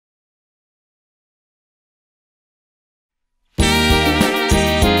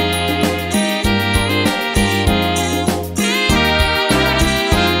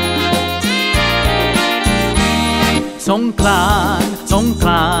Songkran,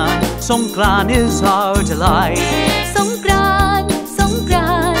 Songkran, Songkran is our delight. Songkran,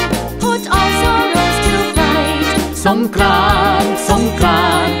 Songkran, put all sorrows to flight. Songkran,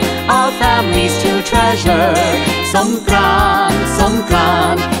 Songkran, our families to treasure. Songkran,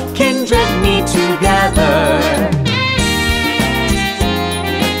 Songkran, kindred meet together.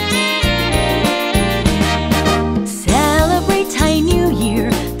 Celebrate Thai New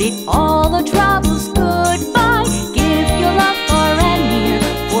Year, bid all our troubles goodbye. Give your love far and near,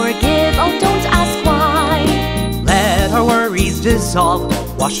 forgive, oh don't ask why. Let our worries dissolve,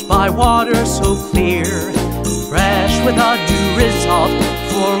 washed by water so clear. Fresh with a new resolve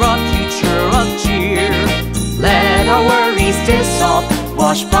for a future of cheer. Let our worries dissolve,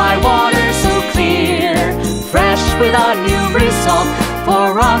 washed by water so clear. Fresh with a new resolve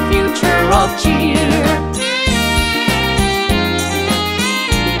for a future of cheer.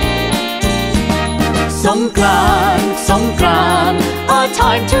 Songkran, Songkran, a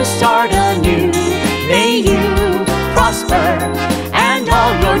time to start anew. May you prosper and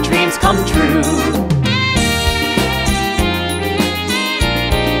all your dreams come true.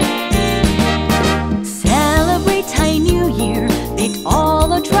 Celebrate Thai New Year, bid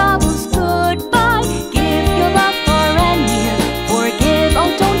all our troubles goodbye. Give your love far and near, forgive,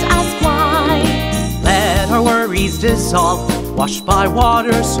 oh don't ask why. Let our worries dissolve, washed by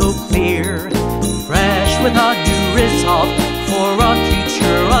water so clear. Fresh with a new resolve for a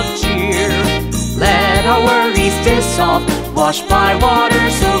future of cheer. Let our worries dissolve, washed by water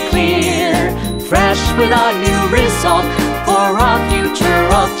so clear. Fresh with a new resolve for a future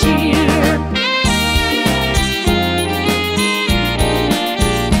of cheer.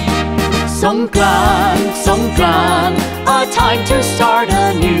 Songkran, Songkran, a time to start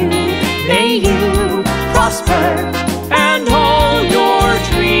anew. May you prosper